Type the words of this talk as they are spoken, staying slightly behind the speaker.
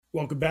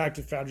Welcome back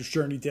to Founder's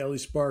Journey Daily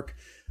Spark.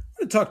 I'm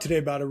going to talk today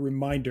about a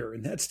reminder,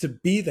 and that's to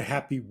be the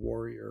happy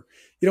warrior.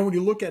 When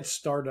you look at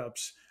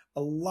startups,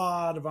 a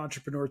lot of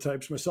entrepreneur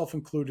types, myself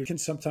included, can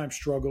sometimes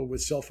struggle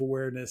with self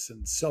awareness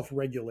and self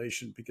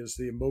regulation because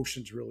the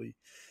emotions really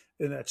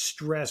and that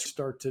stress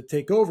start to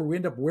take over. We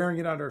end up wearing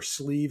it on our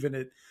sleeve, and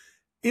it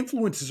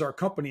influences our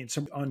company in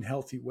some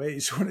unhealthy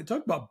ways. So when I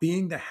talk about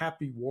being the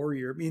happy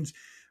warrior, it means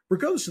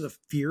regardless of the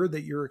fear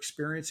that you're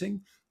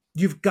experiencing,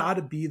 you've got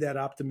to be that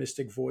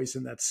optimistic voice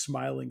and that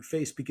smiling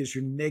face because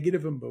your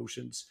negative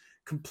emotions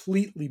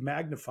completely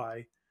magnify,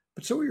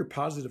 but so are your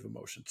positive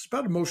emotions. It's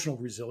about emotional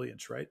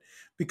resilience, right?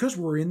 Because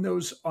we're in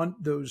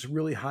those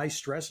really high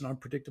stress and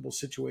unpredictable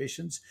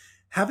situations,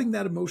 having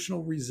that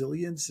emotional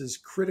resilience is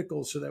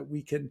critical so that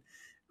we can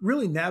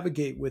really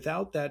navigate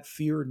without that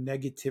fear and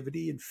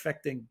negativity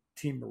infecting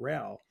team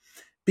morale.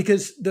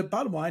 Because the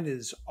bottom line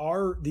is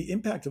the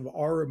impact of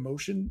our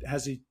emotion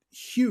has a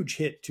huge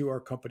hit to our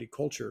company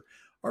culture.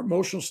 Our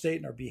emotional state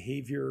and our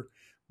behavior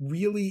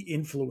really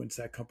influence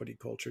that company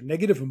culture.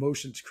 Negative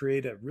emotions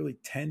create a really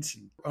tense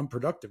and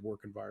unproductive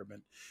work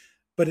environment.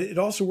 But it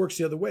also works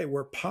the other way,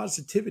 where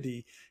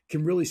positivity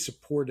can really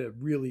support a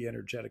really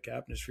energetic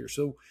atmosphere.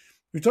 So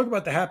we talk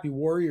about the happy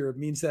warrior. It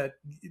means that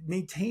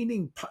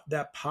maintaining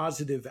that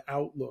positive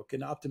outlook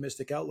and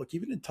optimistic outlook,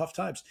 even in tough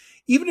times,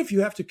 even if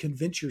you have to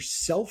convince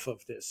yourself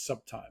of this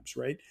sometimes,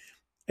 right?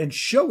 And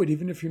show it,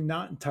 even if you're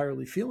not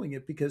entirely feeling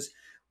it, because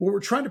what we're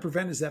trying to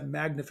prevent is that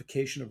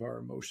magnification of our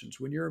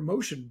emotions. When your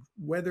emotion,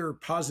 whether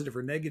positive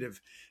or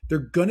negative, they're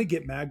going to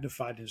get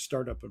magnified in a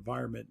startup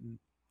environment. And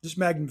this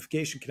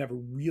magnification can have a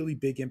really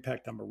big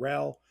impact on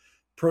morale,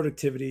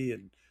 productivity,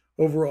 and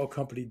overall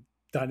company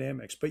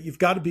dynamics. But you've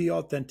got to be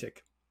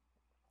authentic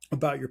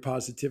about your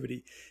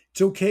positivity.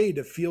 It's okay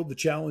to feel the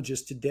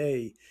challenges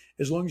today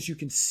as long as you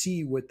can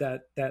see what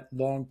that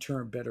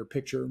long-term better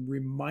picture and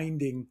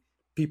reminding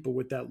people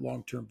what that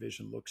long-term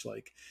vision looks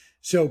like.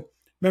 So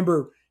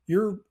remember,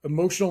 your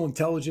emotional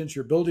intelligence,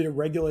 your ability to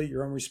regulate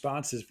your own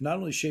responses not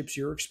only shapes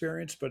your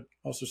experience, but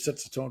also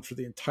sets the tone for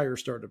the entire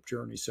startup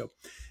journey. So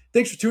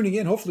thanks for tuning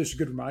in. Hopefully it's a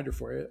good reminder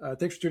for you.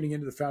 Thanks for tuning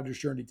into the Founder's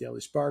Journey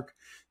Daily Spark.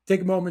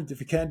 Take a moment,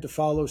 if you can, to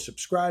follow,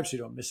 subscribe so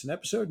you don't miss an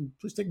episode, and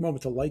please take a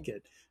moment to like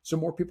it so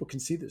more people can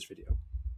see this video.